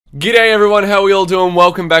G'day everyone, how are we all doing?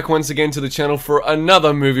 Welcome back once again to the channel for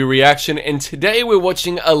another movie reaction, and today we're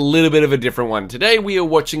watching a little bit of a different one. Today we are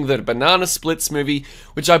watching the Banana Splits movie,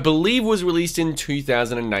 which I believe was released in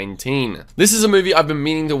 2019. This is a movie I've been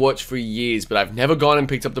meaning to watch for years, but I've never gone and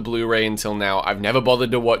picked up the Blu-ray until now. I've never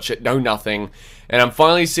bothered to watch it, no nothing, and I'm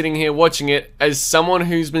finally sitting here watching it as someone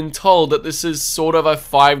who's been told that this is sort of a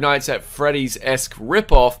Five Nights at Freddy's-esque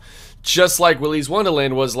ripoff, just like Willy's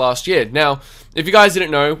Wonderland was last year. Now, if you guys didn't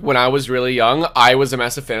know, when I was really young, I was a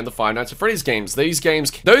massive fan of the Five Nights at Freddy's games. Those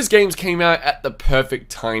games came out at the perfect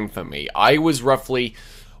time for me. I was roughly,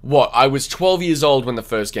 I was 12 years old when the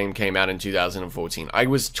first game came out in 2014. I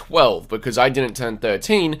was 12 because I didn't turn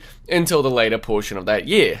 13 until the later portion of that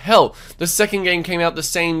year. Hell, the second game came out the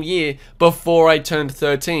same year before I turned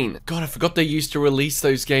 13. God, I forgot they used to release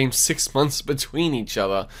those games 6 months between each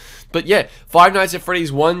other. But yeah, Five Nights at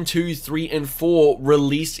Freddy's 1, 2, 3, and 4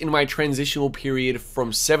 released in my transitional period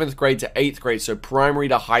from 7th grade to 8th grade, so primary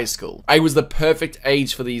to high school. I was the perfect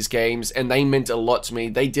age for these games, and they meant a lot to me.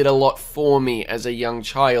 They did a lot for me as a young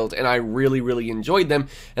child, and I really enjoyed them.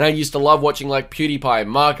 And I used to love watching like PewDiePie,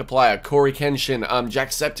 Markiplier, Corey Kenshin,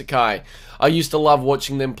 Jacksepticeye. I used to love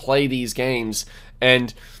watching them play these games,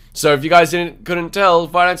 and so if you guys couldn't tell,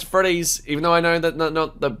 Five Nights at Freddy's, even though I know that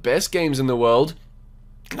not the best games in the world,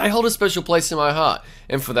 they hold a special place in my heart,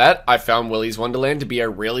 and for that, I found Willy's Wonderland to be a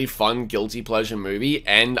really fun, guilty pleasure movie,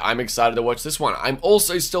 and I'm excited to watch this one. I'm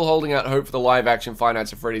also still holding out hope for the live-action Five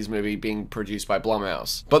Nights at Freddy's movie being produced by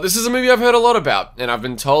Blumhouse. But this is a movie I've heard a lot about, and I've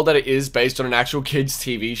been told that it is based on an actual kids'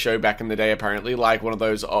 TV show back in the day, apparently, like one of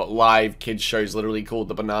those live kids shows literally called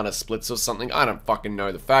The Banana Splits or something. I don't fucking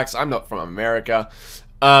know the facts. I'm not from America.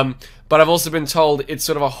 But I've also been told it's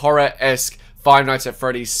sort of a horror-esque Five Nights at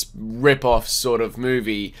Freddy's rip-off sort of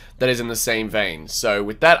movie that is in the same vein. So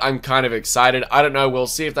with that, I'm kind of excited. I don't know, we'll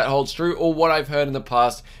see if that holds true, or what I've heard in the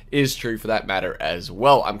past is true for that matter as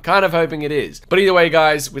well. I'm kind of hoping it is. But either way,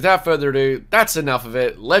 guys, without further ado, that's enough of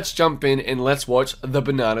it. Let's jump in and let's watch the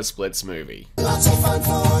Banana Splits movie. Lots of fun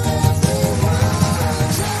for everyone.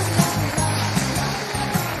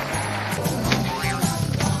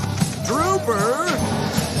 Drooper!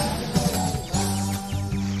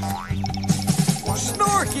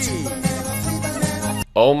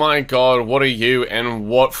 Oh my god, what are you, and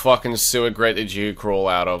what fucking sewer grate did you crawl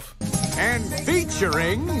out of? And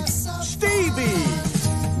featuring Stevie!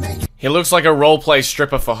 He looks like a roleplay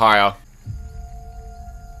stripper for hire.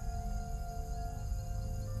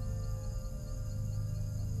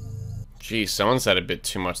 Gee, someone's had a bit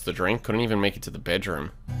too much to drink, couldn't even make it to the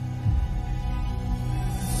bedroom.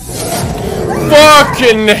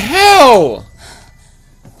 Fucking hell!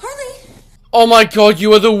 Oh my god,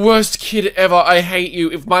 you are the worst kid ever. I hate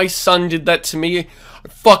you. If my son did that to me,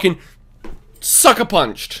 I'd fucking sucker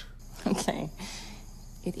punched. Okay.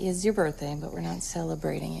 It is your birthday, but we're not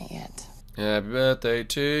celebrating it yet. Happy birthday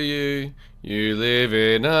to you. You live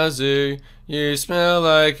in a zoo. You smell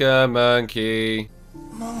like a monkey.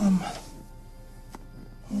 Mom.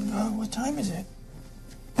 What time is it?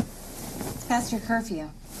 It's past your curfew.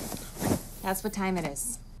 That's what time it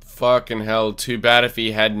is. Fucking hell, too bad if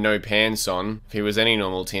he had no pants on. If he was any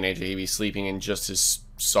normal teenager, he'd be sleeping in just his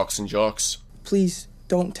socks and jocks. Please,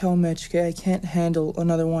 don't tell Mitch, okay? I can't handle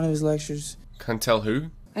another one of his lectures. Can't tell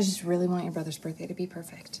who? I just really want your brother's birthday to be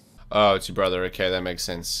perfect. Oh, it's your brother. Okay, that makes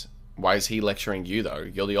sense. Why is he lecturing you, though?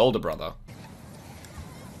 You're the older brother.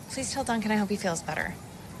 Please tell Duncan I hope he feels better.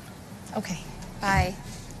 Okay, bye.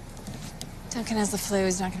 Duncan has the flu.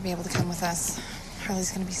 He's not going to be able to come with us.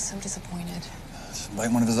 Harley's going to be so disappointed.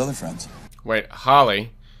 Like one of his other friends. Wait,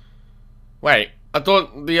 Harley? Wait, I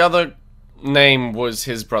thought the other name was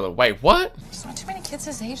his brother. Wait, what? There's not too many kids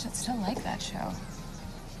his age that still like that show.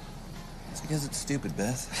 It's because it's stupid,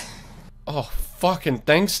 Beth. Oh, fucking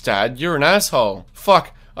thanks, Dad. You're an asshole.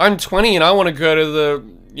 Fuck, I'm 20 and I want to go to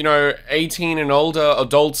the, 18 and older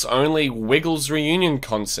adults only Wiggles reunion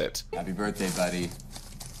concert. Happy birthday, buddy.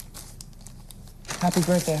 Happy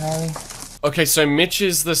birthday, Harley. Okay, so Mitch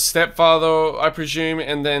is the stepfather, I presume,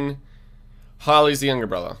 and then Harley's the younger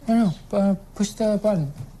brother. No, push the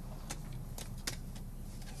button.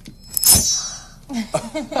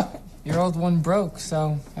 Your old one broke,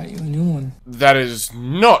 so I got you a new one. That is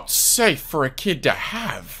not safe for a kid to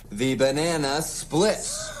have. The Banana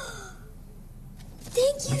Splits.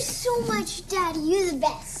 Thank you so much, Daddy. You're the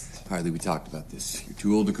best. Harley, we talked about this. You're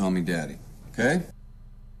too old to call me Daddy, okay?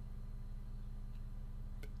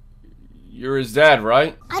 You're his dad,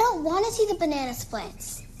 right? I don't want to see the Banana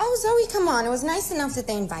Splits. Oh, Zoe, come on. It was nice enough that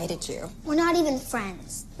they invited you. We're not even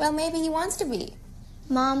friends. Well, maybe he wants to be.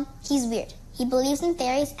 Mom, he's weird. He believes in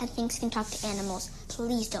fairies and thinks he can talk to animals.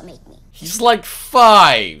 Please don't make me. He's like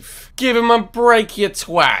 5. Give him a break, you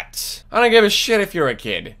twat. I don't give a shit if you're a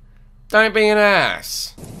kid. Don't be an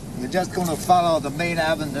ass. You're just gonna follow the main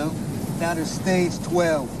avenue down to stage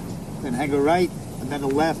 12. Then hang a right, and then a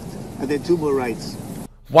left, and then 2 more rights.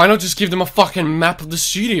 Why not just give them a fucking map of the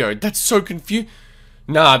studio? That's so confusing.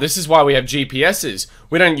 Nah, this is why we have GPSs.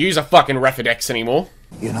 We don't use a fucking Refidex anymore.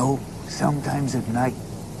 You know, sometimes at night,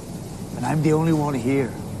 when I'm the only one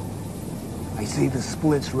here, I see the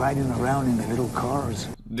splits riding around in the little cars.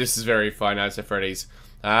 This is very Five Nights at Freddy's.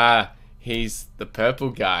 Ah, he's the purple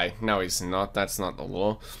guy. No, he's not. That's not the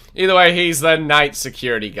law. Either way, he's the night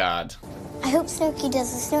security guard. I hope Snooky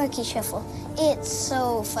does the Snorky Shuffle. It's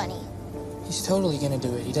so funny. He's totally gonna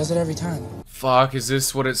do it. He does it every time. Fuck, is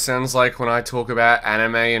this what it sounds like when I talk about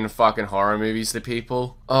anime and fucking horror movies to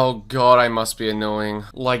people? Oh god, I must be annoying.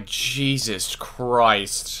 Like, Jesus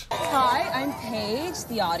Christ. Hi, I'm Paige,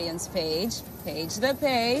 the audience Paige. Paige the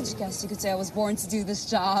Page. Guess you could say I was born to do this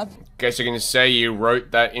job. Guess you can say you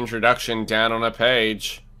wrote that introduction down on a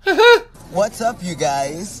page. What's up, you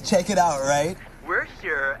guys? Check it out, right? We're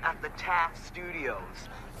here at the Taft Studios,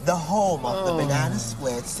 the home of the Banana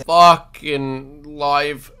Splits. Fucking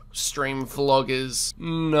live stream vloggers.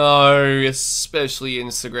 No, especially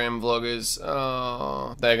Instagram vloggers.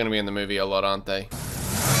 Oh, they're gonna be in the movie a lot, aren't they?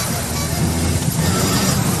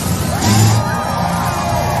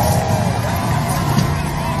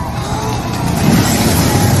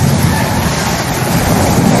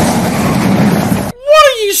 What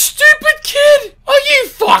are you, stupid kid? Are you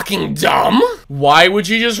fucking dumb? Why would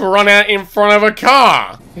you just run out in front of a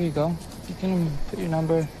car? Here you go. You can put your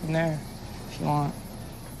number in there if you want.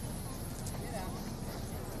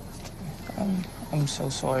 I'm so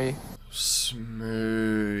sorry.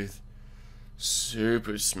 Smooth.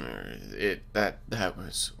 Super smooth. That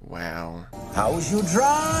was wow. How was your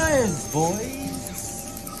drive,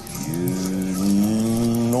 boys?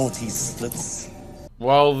 You naughty splits.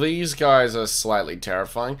 Well, these guys are slightly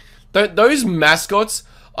terrifying. Those mascots,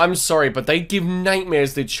 I'm sorry, but they give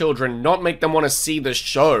nightmares to children, not make them want to see the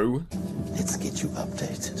show. Let's get you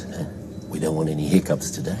updated. We don't want any hiccups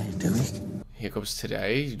today, do we? Hiccups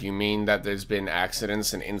today? Do you mean that there's been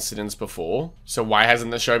accidents and incidents before? So why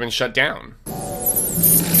hasn't the show been shut down?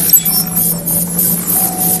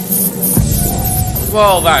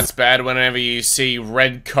 Well, that's bad. Whenever you see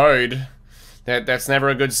red code, that's never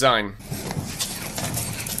a good sign.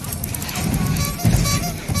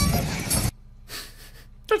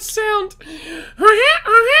 That sound.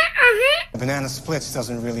 Banana Splits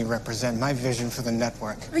doesn't really represent my vision for the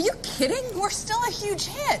network. Are you kidding? We're still a huge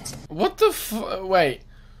hit. What the wait.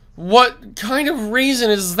 What kind of reason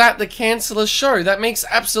is that to cancel a show? That makes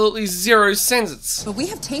absolutely zero sense. But we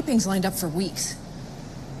have tapings lined up for weeks.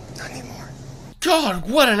 Not anymore. God,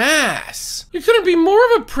 what an ass. You couldn't be more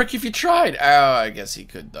of a prick if you tried. Oh, I guess he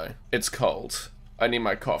could though. It's cold. I need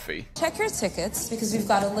my coffee. Check your tickets, because we've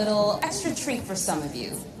got a little extra treat for some of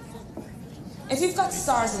you. If you've got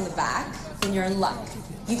stars in the back, then you're in luck.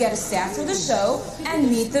 You get to stay after the show and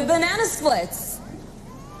meet the Banana Splits.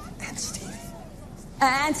 And Stevie.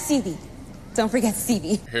 And Stevie. Don't forget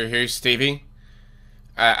Stevie. Who's Stevie?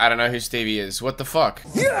 I don't know who Stevie is. What the fuck?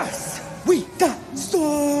 Yes! We got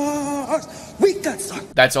stars! We got stars!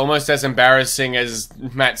 That's almost as embarrassing as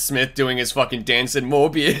Matt Smith doing his fucking dance in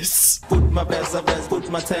Morbius. Put my best of best, put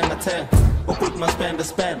my 10 to 10, or put my spend to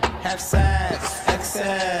spend. Have sex,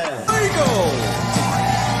 excel. Legal!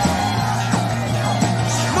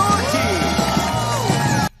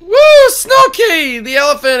 Woo, Snorky! The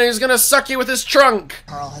elephant who's gonna suck you with his trunk.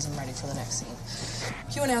 Carl has him ready for the next scene.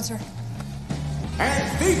 Cue and answer.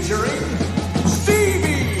 And featuring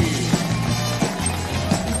Stevie!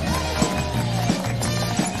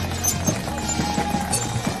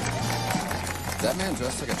 Is that man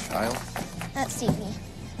dressed like a child? That's Stevie.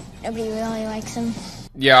 Nobody really likes him.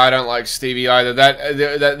 Yeah, I don't like Stevie either.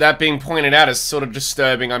 That being pointed out is sort of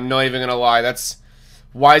disturbing. I'm not even gonna lie.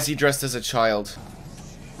 Why is he dressed as a child?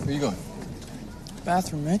 Where are you going?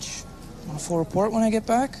 Bathroom, Mitch. Want a full report when I get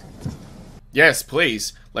back? Yes,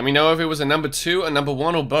 please. Let me know if it was a number 2, a number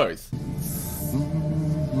 1, or both.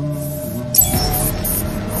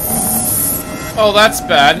 Oh, that's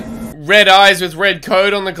bad. Red eyes with red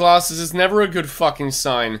code on the glasses is never a good fucking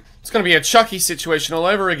sign. It's gonna be a Chucky situation all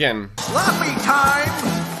over again. Sloppy time!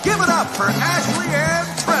 Give it up for Ashley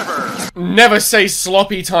and Trevor! Never say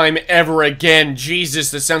sloppy time ever again. Jesus,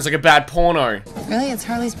 that sounds like a bad porno. Really? It's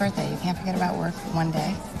Harley's birthday. You can't forget about work for one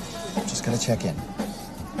day. Just gonna check in.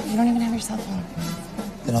 You don't even have your cell phone.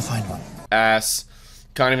 Then I'll find one. Ass.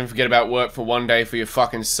 Can't even forget about work for one day for your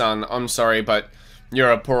fucking son. I'm sorry, but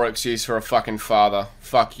You're a poor excuse for a fucking father.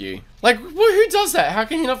 Fuck you. Like, who does that? How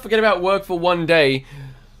can you not forget about work for one day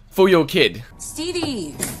for your kid?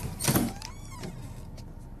 Stevie!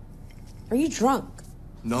 Are you drunk?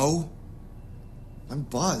 No. I'm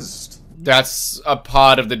buzzed. That's a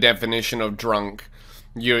part of the definition of drunk.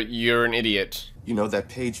 You're an idiot. You know, that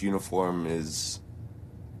page uniform is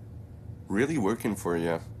really working for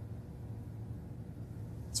you.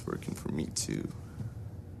 It's working for me too.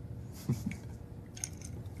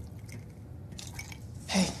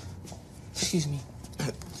 Hey, excuse me.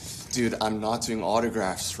 Dude, I'm not doing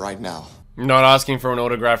autographs right now. I'm not asking for an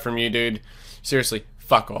autograph from you, dude. Seriously,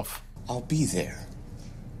 fuck off. I'll be there.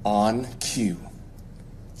 On cue.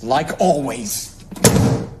 Like always.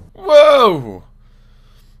 Whoa!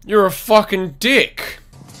 You're a fucking dick.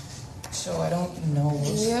 So I don't know.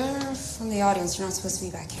 You're from the audience. You're not supposed to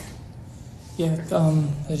be back here. Yeah,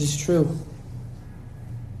 that is true.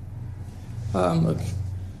 Look,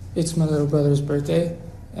 it's my little brother's birthday,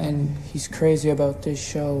 and he's crazy about this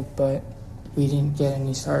show, but we didn't get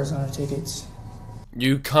any stars on our tickets.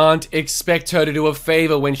 You can't expect her to do a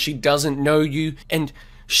favor when she doesn't know you, and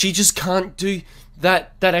she just can't do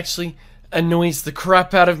that. That actually annoys the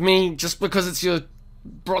crap out of me. Just because it's your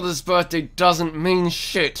brother's birthday doesn't mean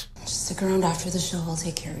shit. Just stick around after the show. I'll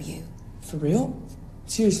take care of you. For real?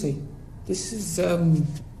 Seriously, this is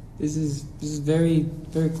very,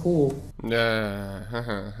 very cool.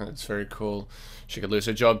 It's very cool. She could lose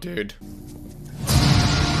her job, dude.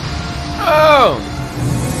 Oh!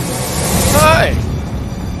 Hi!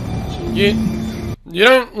 You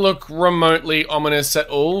don't look remotely ominous at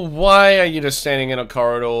all. Why are you just standing in a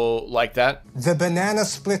corridor like that? The Banana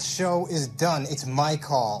Split show is done. It's my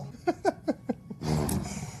call.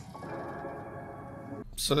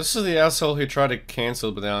 So this is the asshole who tried to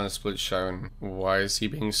cancel the Banana Split show, and why is he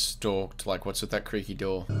being stalked? Like, what's with that creaky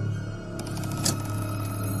door?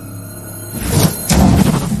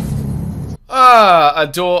 Ah, a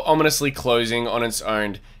door ominously closing on its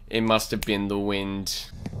own. It must have been the wind.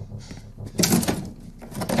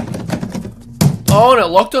 Oh, and it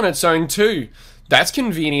locked on its own too. That's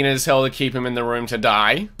convenient as hell to keep him in the room to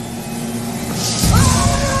die.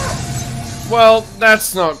 Well,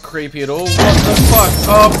 that's not creepy at all. What the fuck?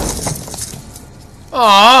 Oh.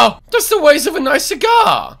 Aw, that's the waste of a nice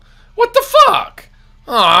cigar. What the fuck?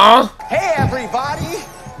 Aw. Hey everybody!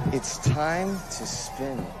 It's time to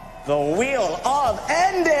spin the wheel of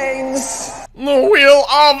endings! The wheel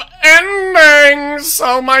of endings!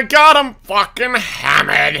 Oh my god, I'm fucking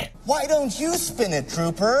hammered. Why don't you spin it,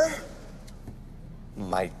 Trooper?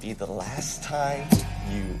 Might be the last time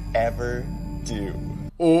you ever do.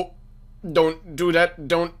 Oh, don't do that.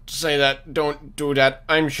 Don't say that. Don't do that.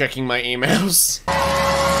 I'm checking my emails.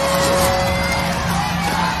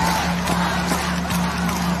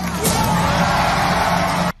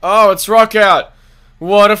 Oh, it's Rock Out.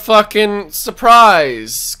 What a fucking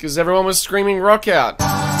surprise. Because everyone was screaming Rock Out.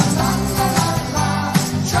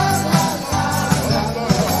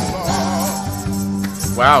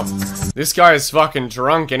 Wow. This guy is fucking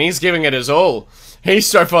drunk and he's giving it his all. He's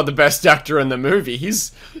so far the best actor in the movie.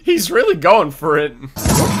 He's really going for it.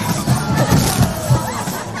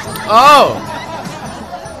 Oh!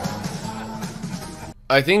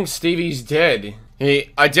 I think Stevie's dead.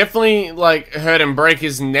 I definitely, like, heard him break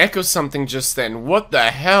his neck or something just then. What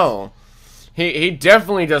the hell? He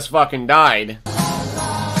definitely just fucking died.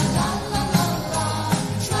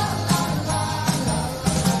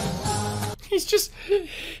 He's just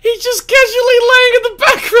casually laying in the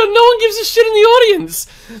background. No one gives a shit in the audience.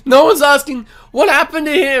 No one's asking, what happened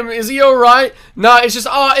to him? Is he alright? No, it's just,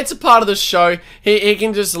 oh, it's a part of the show. He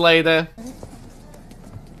can just lay there.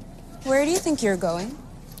 Where do you think you're going?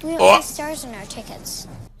 We don't have stars in our tickets.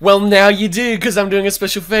 Well, now you do, because I'm doing a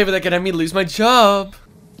special favor that could have me lose my job.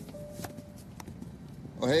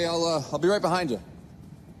 Oh, hey, I'll be right behind you.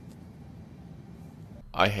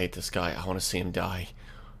 I hate this guy. I want to see him die.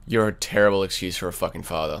 You're a terrible excuse for a fucking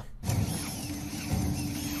father.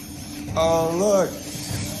 Oh, look.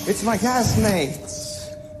 It's my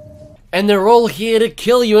castmates. And they're all here to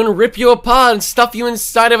kill you and rip you apart and stuff you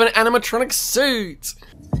inside of an animatronic suit.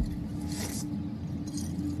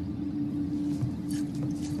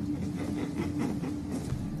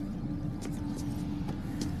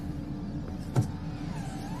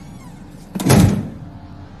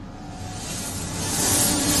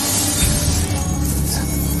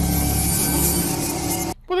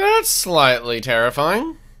 Well, that's slightly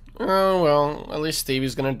terrifying. Oh, well, at least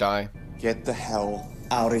Stevie's gonna die. Get the hell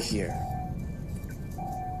out of here.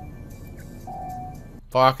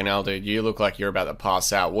 Fucking hell, dude, you look like you're about to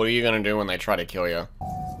pass out. What are you gonna do when they try to kill you?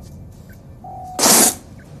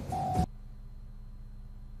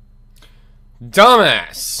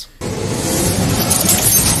 Dumbass.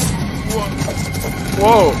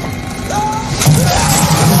 Whoa.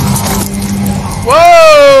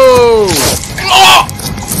 Whoa! Oh!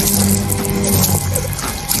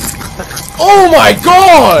 Oh my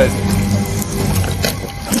god!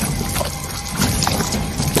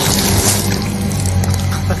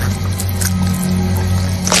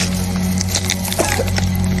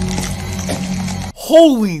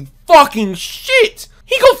 Holy fucking shit!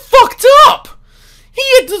 He got fucked up! He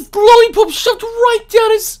had the lollipop shoved right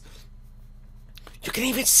down his... You can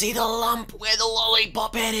even see the lump where the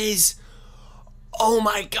lollipop head is. Oh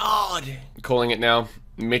my god. I'm calling it now.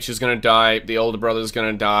 Mitch is gonna die. The older brother's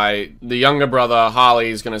gonna die. The younger brother, Harley,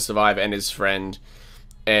 is gonna survive, and his friend.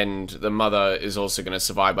 And the mother is also gonna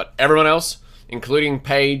survive. But everyone else, including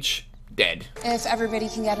Paige, dead. If everybody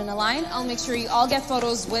can get in a line, I'll make sure you all get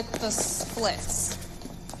photos with the splits.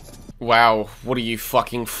 Wow, what are you,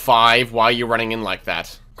 fucking 5? Why are you running in like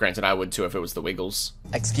that? Granted, I would too if it was the Wiggles.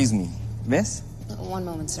 Excuse me, miss? One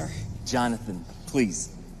moment, sir. Jonathan, please.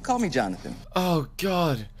 Call me Jonathan. Oh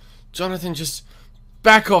god. Jonathan, just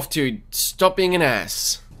back off, dude. Stop being an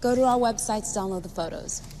ass. Go to our websites, download the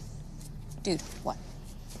photos. Dude, what?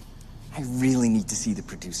 I really need to see the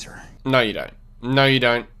producer. No, you don't. No, you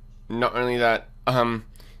don't. Not only that,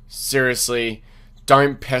 seriously,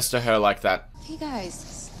 don't pester her like that. Hey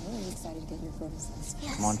guys, I'm really excited to get your photos.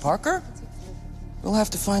 Come on, Parker. We'll have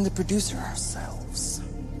to find the producer ourselves.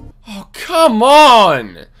 Oh, come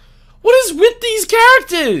on! What is with these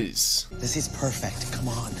characters? This is perfect. Come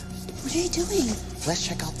on. What are you doing? Let's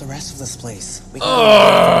check out the rest of this place. We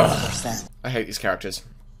I hate these characters.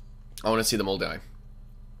 I want to see them all die.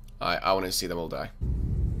 I want to see them all die.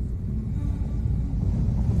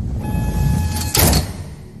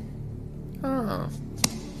 Oh.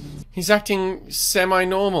 He's acting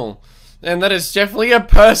semi-normal. And that is definitely a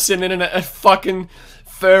person in a fucking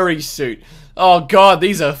furry suit. Oh god,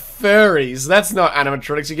 these are furries. That's not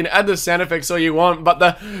animatronics. You can add the sound effects all you want, but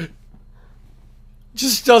the...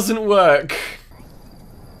 just doesn't work.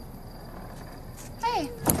 Hey,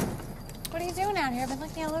 what are you doing out here? I've been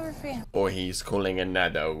looking all over for you. Or he's calling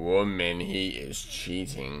another woman. He is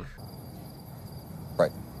cheating.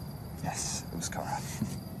 Right. Yes, it was Kara.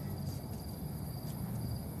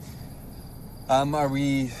 Are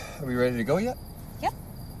we ready to go yet? Yep.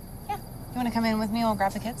 Yeah. You want to come in with me? We'll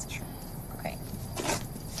grab the kids? Sure. Great.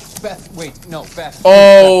 Beth, wait, no, Beth.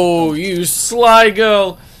 Oh, you sly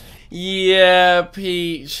girl. Yeah,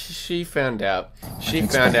 Pete. She found out. She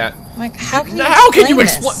found out. Like, how can you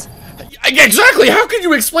explain? Exactly. How can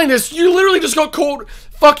you explain this? You literally just got caught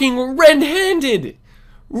fucking red-handed.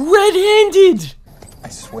 Red-handed. I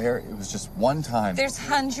swear it was just one time. There's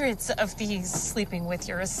hundreds of these sleeping with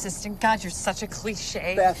your assistant. God, you're such a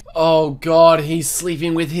cliche. Beth. Oh god, he's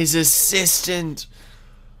sleeping with his assistant.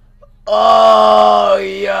 Oh,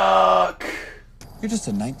 yuck. You're just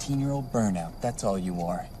a 19-year-old burnout. That's all you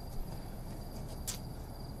are.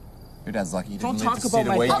 Your dad's lucky he didn't live to see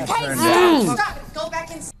the way you turned out. Stop it. Go back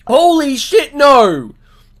inside. Holy shit, no!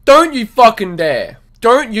 Don't you fucking dare.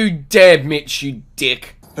 Don't you dare, Mitch, you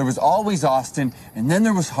dick. There was always Austin, and then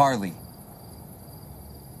there was Harley.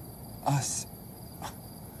 Us.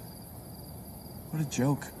 What a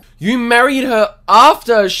joke. You married her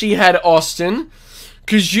after she had Austin,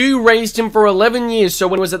 because you raised him for 11 years, so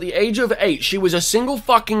when he was at the age of 8, she was a single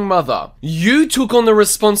fucking mother. You took on the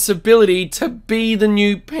responsibility to be the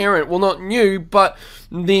new parent. Well, not new, but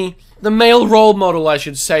the male role model, I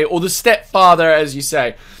should say, or the stepfather, as you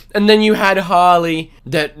say. And then you had Harley,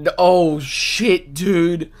 oh shit,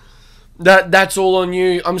 dude. That's all on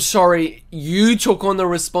you. I'm sorry. You took on the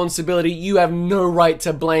responsibility. You have no right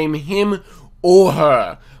to blame him or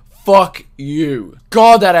her. Fuck you.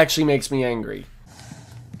 God, that actually makes me angry.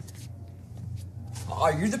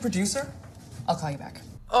 Are you the producer? I'll call you back.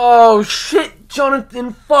 Oh shit,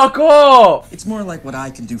 Jonathan, fuck off. It's more like what I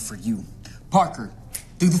can do for you. Parker,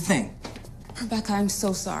 do the thing. Rebecca, I'm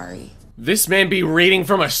so sorry. This man be reading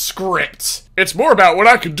from a script. It's more about what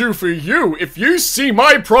I could do for you if you see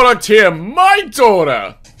my product here, my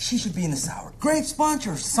daughter. She should be in the sour grape sponge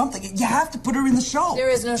or something. You have to put her in the show. There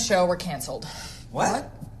is no show. We're canceled.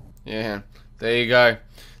 What? Yeah, there you go.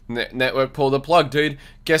 Network pull the plug, dude.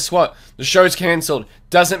 Guess what? The show's cancelled.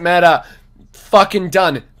 Doesn't matter. Fucking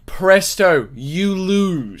done. Presto, you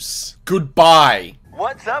lose. Goodbye.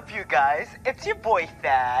 What's up, you guys? It's your boy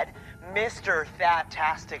Thad, Mr.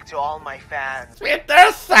 Thadtastic to all my fans.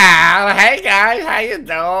 Mr. Thad, hey guys, how you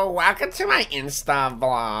doing? Welcome to my Insta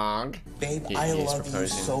vlog. Babe, I love you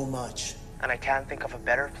so much. And I can't think of a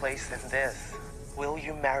better place than this. Will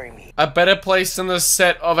you marry me? A better place than the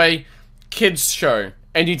set of a kids show.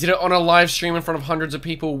 And you did it on a live stream in front of hundreds of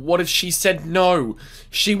people. What if she said no?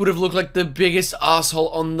 She would have looked like the biggest asshole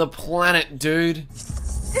on the planet, dude.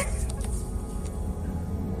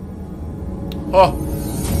 Oh.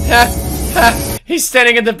 Ha, ha. He's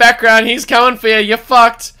standing in the background. He's coming for you. You're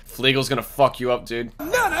fucked. Fleagle's gonna fuck you up, dude.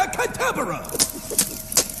 Nana Cantabra!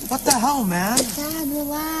 What the hell, man? Dad,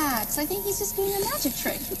 relax. I think he's just doing a magic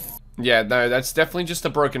trick. Yeah, no, that's definitely just a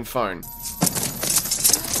broken phone.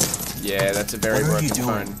 Yeah, that's a very broken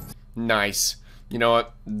phone. Nice. You know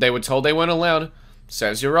what? They were told they weren't allowed.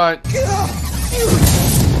 Says you're right.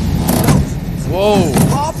 Whoa.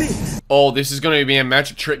 Poppy! Oh, this is going to be a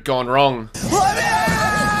magic trick gone wrong.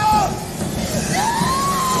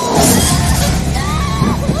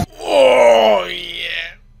 Oh,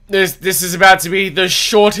 yeah. This is about to be the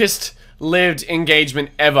shortest lived engagement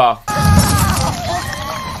ever.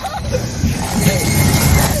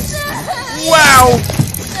 Wow!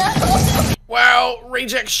 Wow,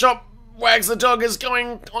 Reject Shop Wags the Dog is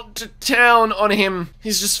going to town on him.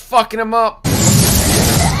 He's just fucking him up.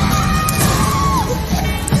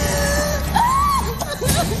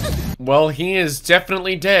 Well, he is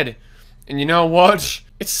definitely dead. And you know what?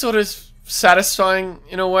 It's sort of satisfying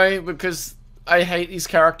in a way because I hate these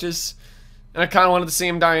characters. And I kind of wanted to see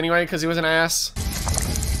him die anyway because he was an ass.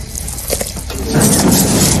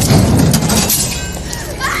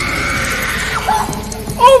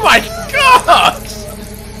 Oh my god!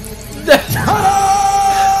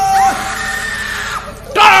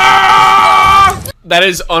 That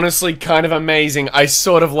is honestly kind of amazing. I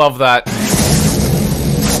sort of love that.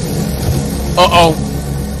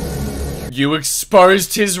 Uh-oh. You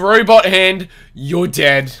exposed his robot hand. You're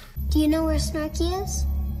dead. Do you know where Snarky is?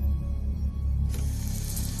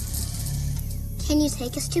 Can you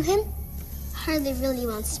take us to him? Harley really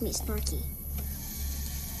wants to meet Snarky.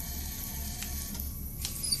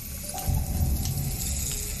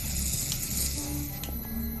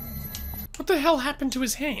 What the hell happened to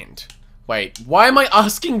his hand? Wait, why am I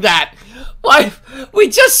asking that? Why? We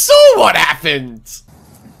just saw what happened!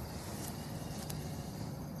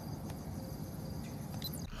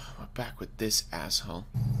 We're back with this asshole.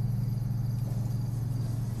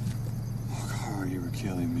 Oh, you were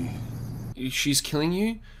killing me. She's killing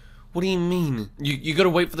you? What do you mean? You gotta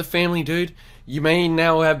wait for the family, dude. You may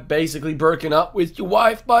now have basically broken up with your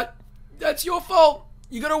wife, but that's your fault.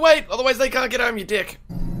 You gotta wait, otherwise they can't get home, you dick.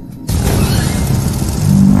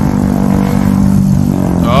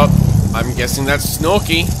 Oh, I'm guessing that's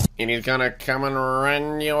Snorky. And he's gonna come and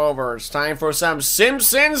run you over. It's time for some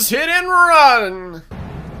Simpsons hit and run!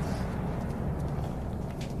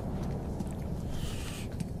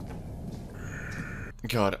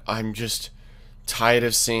 God, I'm just tired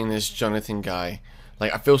of seeing this Jonathan guy.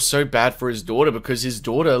 Like, I feel so bad for his daughter because his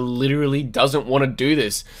daughter literally doesn't want to do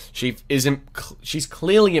this. She's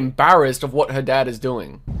clearly embarrassed of what her dad is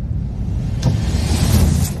doing.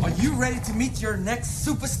 Are you ready to meet your next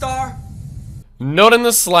superstar? Not in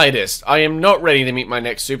the slightest. I am not ready to meet my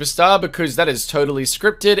next superstar because that is totally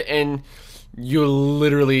scripted and you're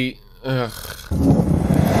literally... Ugh.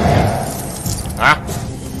 Ah.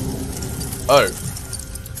 Oh.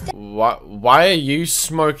 Why are you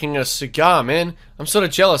smoking a cigar, man? I'm sort of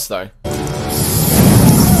jealous, though.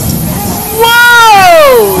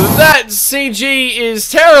 Whoa! That CG is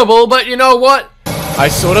terrible, but you know what? I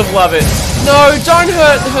sort of love it. No, don't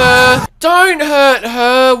hurt her! Don't hurt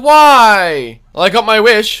her! Why? Well, I got my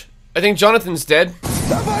wish. I think Jonathan's dead.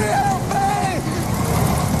 Somebody help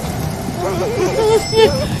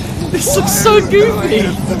me! This looks so goofy!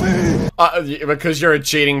 Because you're a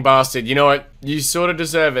cheating bastard. You know what? You sort of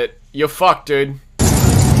deserve it. You're fucked, dude.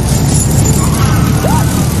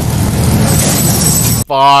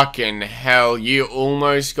 Fucking hell, you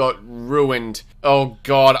almost got ruined. Oh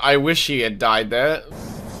god, I wish he had died there.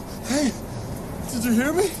 Hey, did you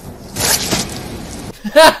hear me?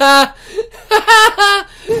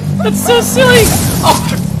 That's so silly! Oh.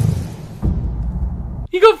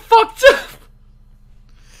 You got fucked up!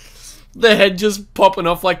 The head just popping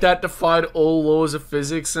off like that defied all laws of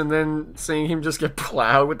physics, and then seeing him just get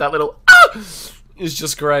plowed with that little is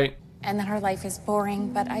just great. And that her life is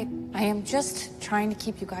boring, but I am just trying to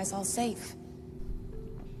keep you guys all safe.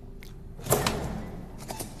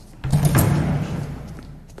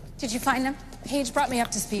 Did you find them? Paige brought me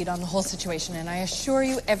up to speed on the whole situation, and I assure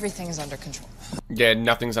you everything is under control. Yeah,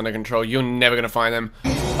 nothing's under control. You're never gonna find them.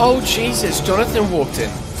 Oh, Jesus, Jonathan walked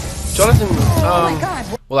in. Jonathan, oh my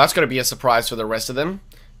God. Well, that's gonna be a surprise for the rest of them.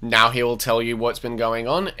 Now he will tell you what's been going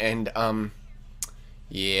on, and,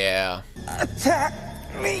 yeah. Attack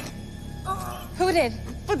me! Who did?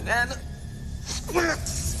 Banana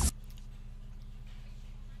splits!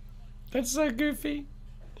 That's so goofy.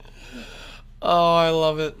 Oh, I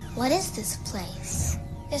love it. What is this place?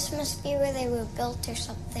 This must be where they were built or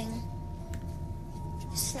something.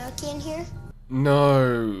 Is Snarky in here?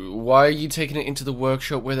 No. Why are you taking it into the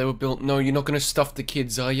workshop where they were built? No, you're not gonna stuff the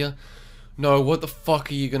kids, are you? No, what the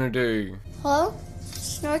fuck are you gonna do? Hello?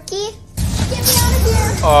 Snarky? Get me out of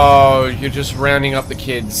here! Oh, you're just rounding up the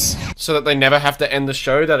kids. So that they never have to end the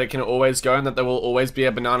show, that it can always go, and that there will always be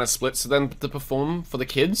a banana split for them to perform for the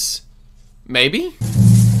kids? Maybe?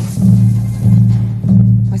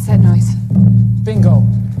 What's that noise? Bingo.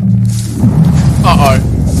 Uh-oh.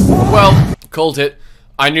 Well, called it.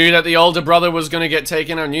 I knew that the older brother was gonna get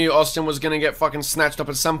taken. I knew Austin was gonna get fucking snatched up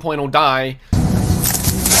at some point or die.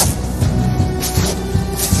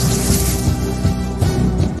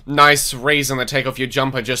 Nice reason to take off your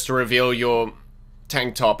jumper just to reveal your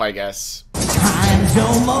tank top, I guess. Time's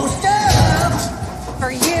almost up!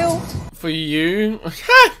 For you. For you?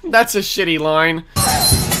 That's a shitty line.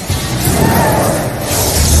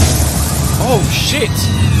 Oh, shit.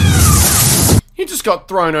 He just got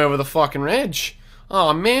thrown over the fucking edge.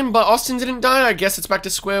 Oh man, but Austin didn't die. I guess it's back to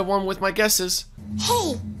square one with my guesses.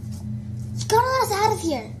 Hey! You gotta let us out of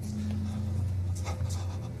here.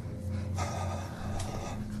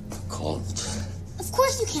 Can't. Of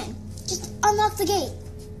course you can. Just unlock the gate.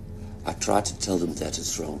 I tried to tell them that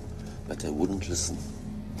is wrong, but they wouldn't listen.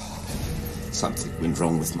 Something went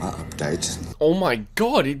wrong with my update. Oh my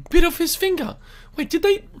god, it bit off his finger. Wait, did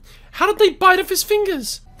they... How did they bite off his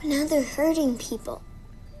fingers? But now they're hurting people.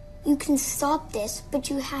 You can stop this, but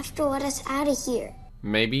you have to let us out of here.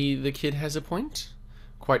 Maybe the kid has a point?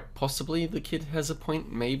 Quite possibly the kid has a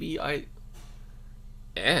point. Maybe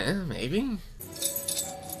yeah, maybe.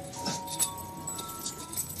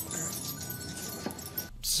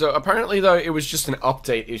 So apparently though, it was just an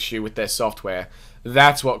update issue with their software.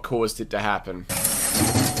 That's what caused it to happen.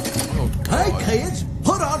 Hey kids,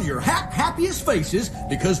 put on your happiest faces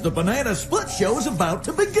because the Banana Split Show is about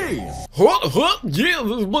to begin. What? Yeah,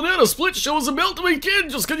 the Banana Split Show is about to begin.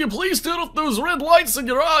 Just can you please turn off those red lights in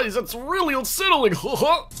your eyes? It's really unsettling.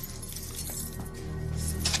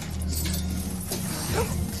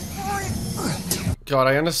 God,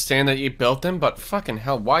 I understand that you built them, but fucking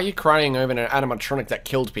hell, why are you crying over an animatronic that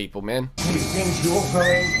killed people, man?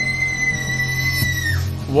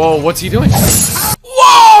 Whoa, what's he doing?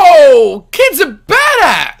 Whoa! Kid's a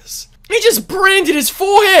badass! He just branded his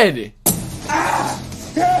forehead!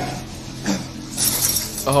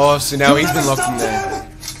 Oh, so now he's been locked in there.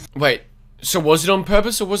 Wait, so was it on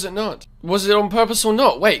purpose or was it not? Was it on purpose or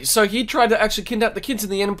not? Wait, so he tried to actually kidnap the kids in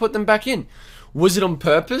the end and put them back in. Was it on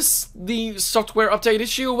purpose, the software update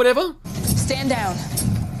issue or whatever? Stand down.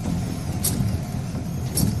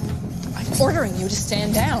 I'm ordering you to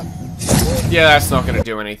stand down. Yeah, that's not gonna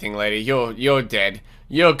do anything, lady. You're dead.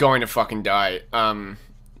 You're going to fucking die.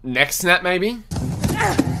 Neck snap, maybe?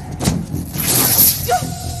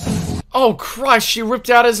 Oh, Christ, she ripped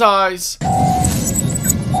out his eyes.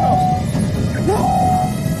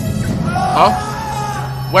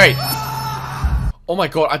 Huh? Wait. Oh my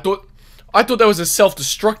god, I thought that was a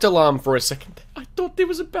self-destruct alarm for a second. I thought it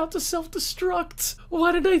was about to self-destruct.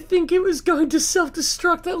 Why did I think it was going to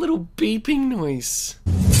self-destruct? That little beeping noise.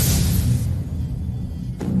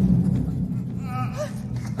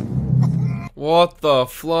 What the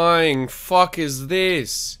flying fuck is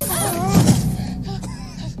this?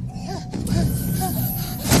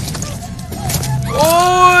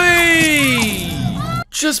 Oi!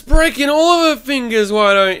 Just breaking all of her fingers,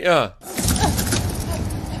 why don't ya?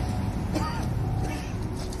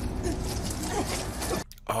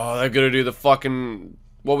 Oh, they're gonna do the fucking...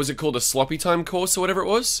 What was it called? A sloppy time course or whatever it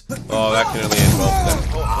was? Oh, that can only end well for them.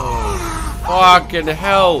 Oh, fucking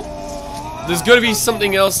hell. There's gotta be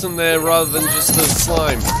something else in there rather than just the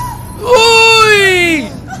slime. Oi!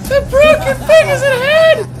 The broken fingers and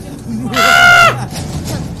head! Ah!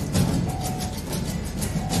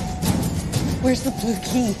 Where's the blue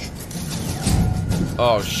key?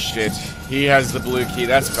 Oh shit. He has the blue key.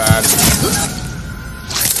 That's bad.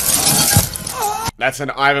 That's an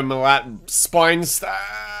Ivan Milat spine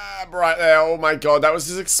stab right there. Oh my god, that was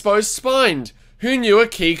his exposed spine. Who knew a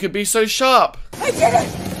key could be so sharp? I did it!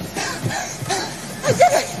 I did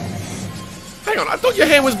it! Hang on, I thought your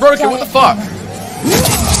hand was broken. What the fuck?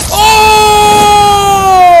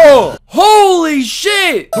 Oh! Holy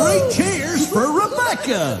shit! 3 cheers for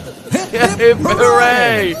Rebecca! Hip, hip, hip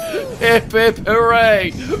hooray! Hip hip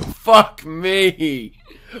hooray! Fuck me!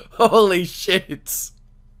 Holy shit!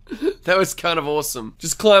 That was kind of awesome.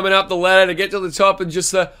 Just climbing up the ladder to get to the top and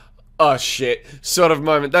just the oh shit sort of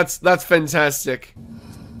moment. That's fantastic.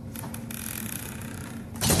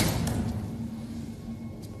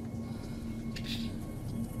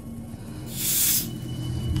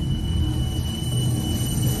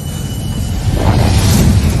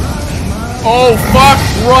 Oh, fuck,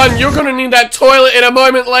 run. You're gonna need that toilet in a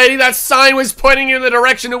moment, lady. That sign was pointing you in the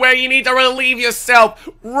direction to where you need to relieve yourself.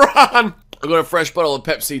 Run. I got a fresh bottle of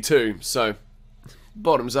Pepsi, too, so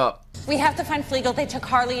bottoms up. We have to find Flegel. They took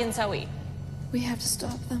Harley and Zoe. We have to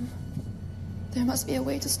stop them. There must be a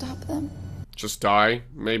way to stop them. Just die,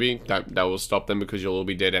 maybe? That will stop them because you'll all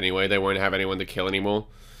be dead anyway. They won't have anyone to kill anymore.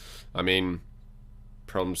 I mean,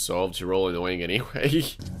 problem solved. You're all annoying anyway.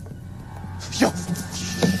 Yo!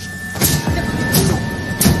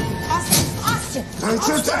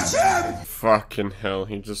 Fucking hell,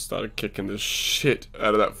 he just started kicking the shit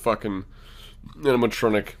out of that fucking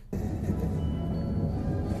animatronic.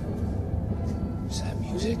 Is that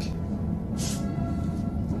music?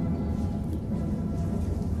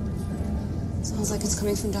 Sounds like it's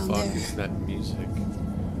coming from down Fuck there. is that music?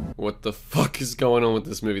 What the fuck is going on with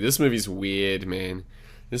this movie? This movie's weird, man.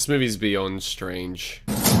 This movie's beyond strange.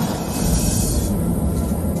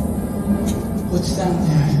 What's down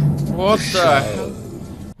there? What the hell?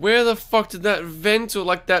 Where the fuck did that vent or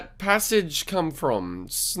like that passage come from?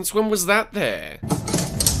 Since when was that there?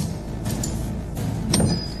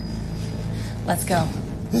 Let's go.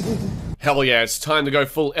 Hell yeah, it's time to go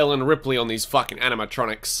full Ellen Ripley on these fucking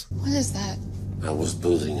animatronics. What is that? I was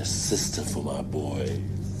building a system for my boy.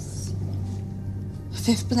 A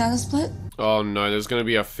fifth banana split? Oh no, there's gonna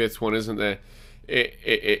be a fifth one, isn't there?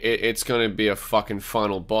 It's gonna be a fucking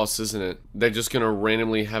final boss, isn't it? They're just gonna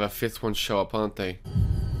randomly have a fifth one show up, aren't they?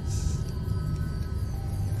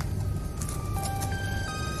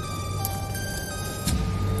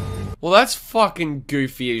 Well, that's fucking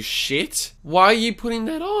goofy as shit. Why are you putting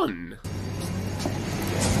that on?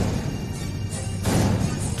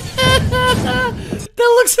 That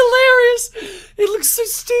looks hilarious. It looks so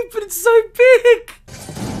stupid. It's so big.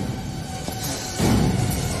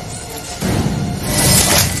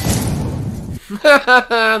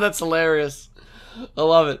 That's hilarious. I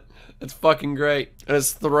love it. It's fucking great. And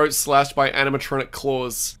his throat slashed by animatronic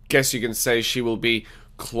claws. Guess you can say she will be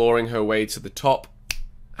clawing her way to the top.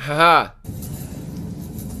 Haha.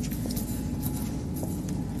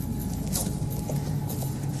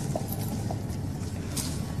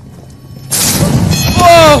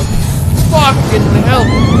 Whoa! Fucking hell.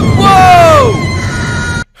 Whoa!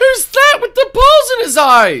 Who's that with the balls in his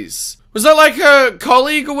eyes? Was that like her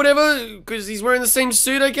colleague or whatever? Because he's wearing the same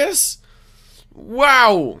suit, I guess?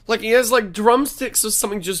 Wow! Like he has like drumsticks or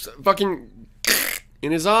something just fucking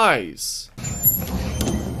in his eyes.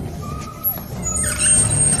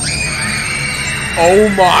 Oh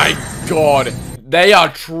my god. They are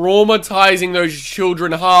traumatizing those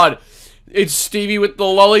children hard. It's Stevie with the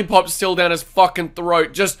lollipop still down his fucking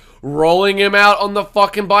throat, just rolling him out on the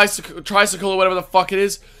fucking tricycle or whatever the fuck it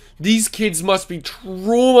is. These kids must be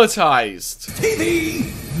traumatized.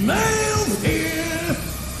 TV, nailed here.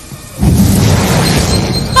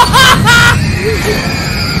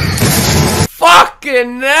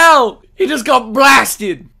 Fucking hell! He just got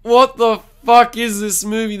blasted. What the fuck is this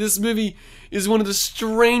movie? This movie is one of the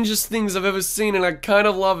strangest things I've ever seen, and I kind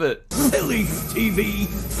of love it. Silly TV,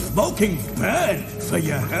 smoking bad for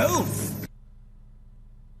your health.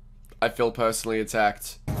 I feel personally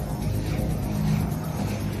attacked.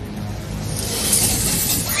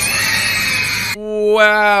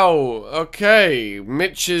 Wow. Okay,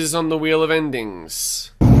 Mitch is on the wheel of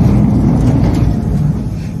endings. I'm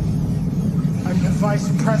the vice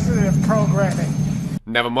president of programming.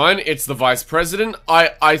 Never mind, it's the vice president.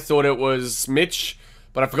 I thought it was Mitch,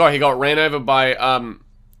 but I forgot he got ran over by, you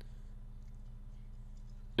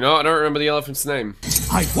know, I don't remember the elephant's name.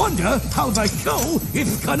 I wonder how the show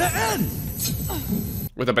is gonna end.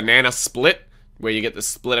 With a banana split, where you get to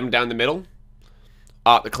split them down the middle.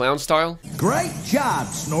 Art the Clown style. Great job,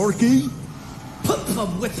 Snorky. Put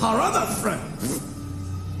them with our other friends.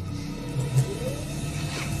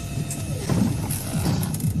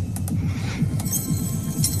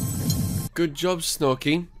 Good job,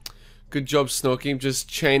 Snorky. Good job, Snorky. Just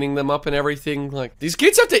chaining them up and everything. Like, these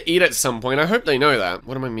kids have to eat at some point. I hope they know that.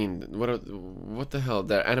 What do I mean? What the hell?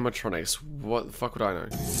 They're animatronics. What the fuck would I know?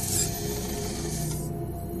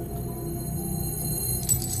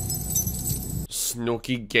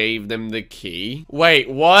 Snorky gave them the key. Wait,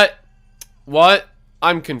 what? What?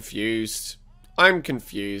 I'm confused. I'm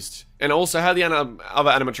confused. And also, how the other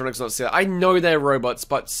animatronics not see it? I know they're robots,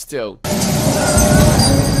 but still.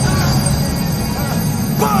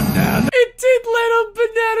 Banana. It did let a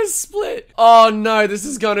banana split. Oh no, this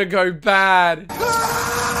is gonna go bad.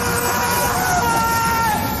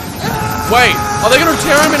 Wait, are they gonna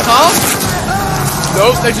tear him in half?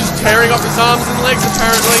 Nope, they're just tearing off his arms and legs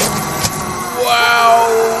apparently.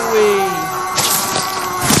 Wowee.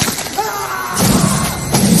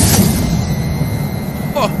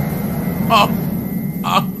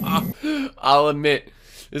 I'll admit,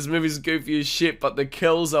 this movie's goofy as shit, but the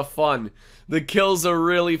kills are fun. The kills are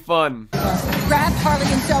really fun. Grab Harley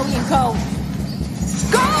and Zoe and go.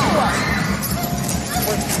 Go!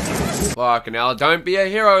 Fucking hell, don't be a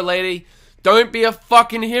hero, lady. Don't be a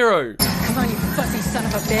fucking hero. Come on, you fussy son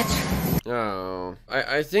of a bitch. Oh,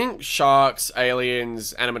 I think sharks,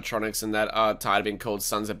 aliens, animatronics, and that are tired of being called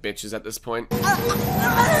sons of bitches at this point.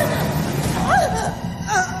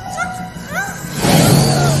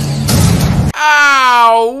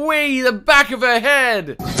 Ow! Wee! The back of her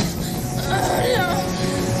head!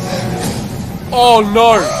 Oh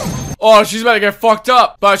no! Oh, she's about to get fucked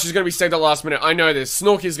up! But she's gonna be saved at the last minute. I know this.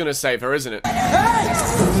 Snorky's gonna save her, isn't it?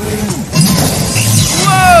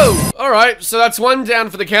 Whoa! Alright, so that's one down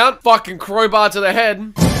for the count. Fucking crowbar to the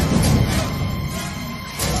head.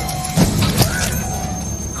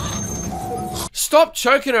 Stop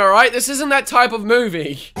choking her, alright? This isn't that type of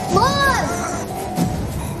movie.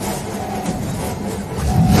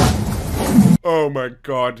 Oh my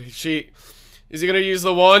god. Is he gonna use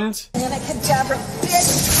the wand?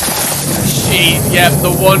 Yep,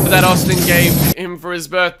 the wand that Austin gave him for his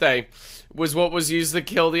birthday was what was used to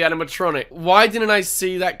kill the animatronic. Why didn't I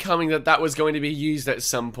see that coming, that was going to be used at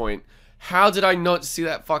some point? How did I not see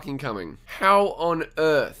that fucking coming? How on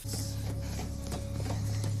earth?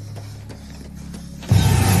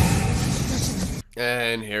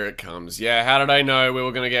 And here it comes. Yeah, how did I know we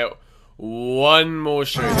were gonna get one more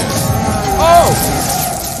shooter? Oh!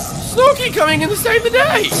 Snorky coming in to save the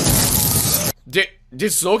day!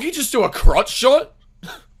 Did Snorky just do a crotch shot?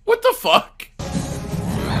 What the fuck?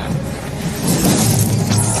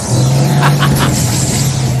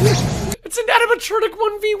 It's an animatronic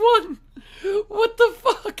 1v1! What the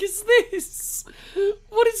fuck is this?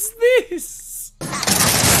 What is this?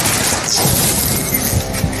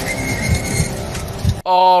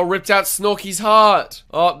 Oh, ripped out Snorky's heart.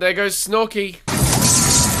 Oh, there goes Snorky.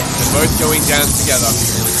 They're both going down together.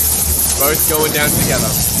 Both going down together.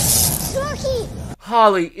 Snorky!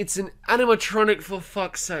 Harley, it's an animatronic for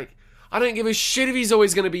fuck's sake. I don't give a shit if he's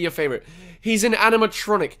always gonna be your favorite. He's an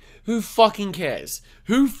animatronic. Who fucking cares?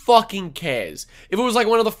 Who fucking cares? If it was like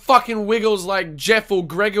one of the fucking Wiggles like Jeff or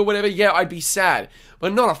Greg or whatever, yeah, I'd be sad.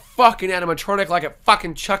 But not a fucking animatronic like at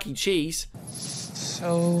fucking Chuck E. Cheese.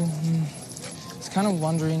 So, I was kind of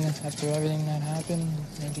wondering if after everything that happened,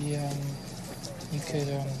 maybe, you could,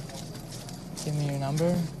 give me your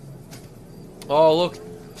number? Oh, look.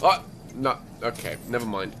 Oh, no. Okay, never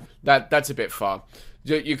mind. That's a bit far.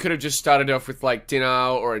 You could have just started off with, like, dinner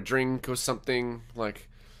or a drink or something. Like,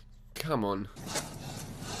 come on.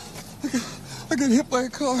 I got hit by a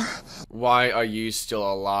car. Why are you still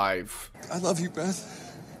alive? I love you, Beth.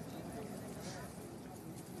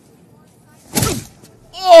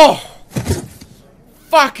 Oh!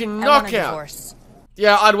 Fucking knockout. I want a divorce.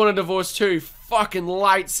 Yeah, I'd want a divorce too. Fucking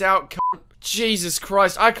lights out, cunt. Jesus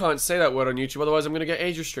Christ, I can't say that word on YouTube, otherwise I'm gonna get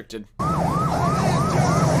age restricted. Is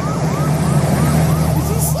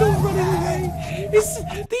he still running away? The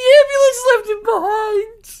ambulance left him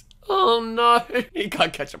behind! Oh no, he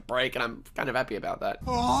can't catch a break, and I'm kind of happy about that.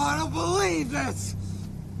 Oh, I don't believe this!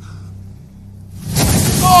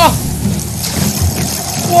 Oh!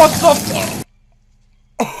 What the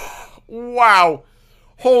f- Wow.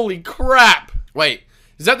 Holy crap. Wait,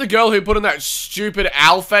 is that the girl who put on that stupid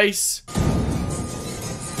owl face?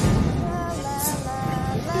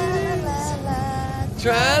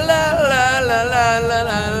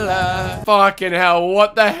 Tra-la-la-la-la-la-la. Fucking hell,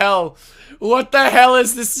 what the hell? What the hell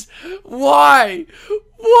is this? Why?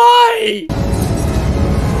 Why?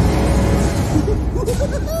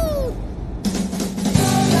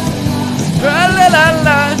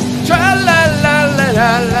 Tra-la-la-la,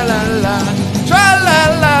 tra-la-la-la-la-la-la,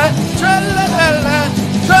 tra-la-la, tra-la-la-la,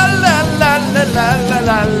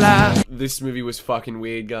 tra-la-la-la-la-la-la. This movie was fucking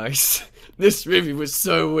weird, guys. This movie was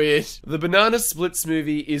so weird. The Banana Splits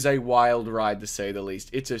movie is a wild ride, to say the least.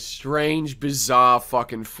 It's a strange, bizarre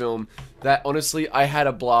fucking film that, honestly, I had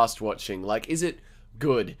a blast watching. Like, is it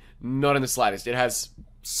good? Not in the slightest. It has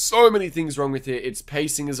so many things wrong with it. Its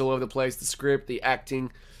pacing is all over the place. The script, the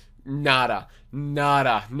acting, nada.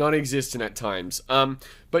 Non-existent at times.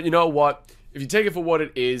 But you know what? If you take it for what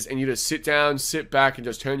it is, and you just sit down, sit back, and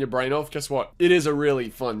just turn your brain off, guess what? It is a really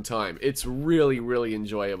fun time. It's really, really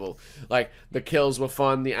enjoyable. Like, the kills were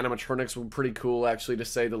fun, the animatronics were pretty cool, actually, to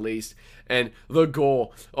say the least, and the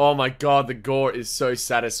gore. Oh my god, the gore is so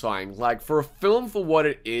satisfying. Like, for a film for what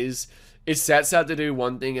it is, it sets out to do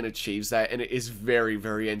one thing and achieves that, and it is very,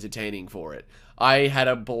 very entertaining for it. I had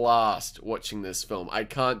a blast watching this film. I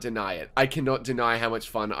can't deny it. I cannot deny how much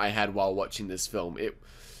fun I had while watching this film.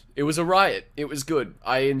 It was a riot. It was good.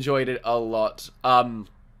 I enjoyed it a lot.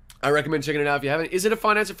 I recommend checking it out if you haven't. Is it a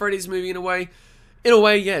Five Nights at Freddy's movie in a way? In a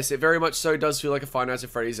way, yes. It very much so does feel like a Five Nights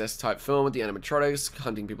at Freddy's-esque type film with the animatronics,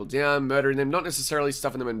 hunting people down, murdering them, not necessarily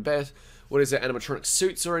stuffing them in bed, animatronic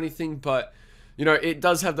suits or anything, but, you know, it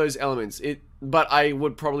does have those elements. But I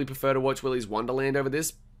would probably prefer to watch Willy's Wonderland over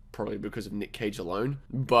this, probably because of Nick Cage alone.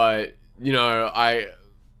 But, you know,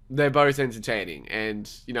 they're both entertaining, and,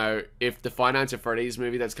 you know, if the Five Nights at Freddy's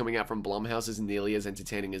movie that's coming out from Blumhouse is nearly as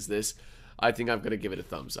entertaining as this, I think I've got to give it a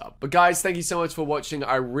thumbs up. But guys, thank you so much for watching.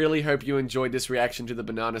 I really hope you enjoyed this reaction to the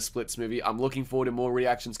Banana Splits movie. I'm looking forward to more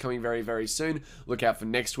reactions coming very, very soon. Look out for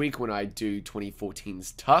next week when I do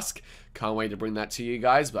 2014's Tusk. Can't wait to bring that to you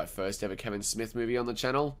guys, my first ever Kevin Smith movie on the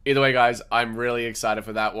channel. Either way, guys, I'm really excited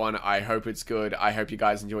for that one. I hope it's good. I hope you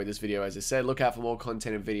guys enjoyed this video. As I said, look out for more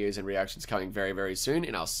content and videos and reactions coming very, very soon,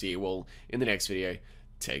 and I'll see you all in the next video.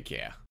 Take care.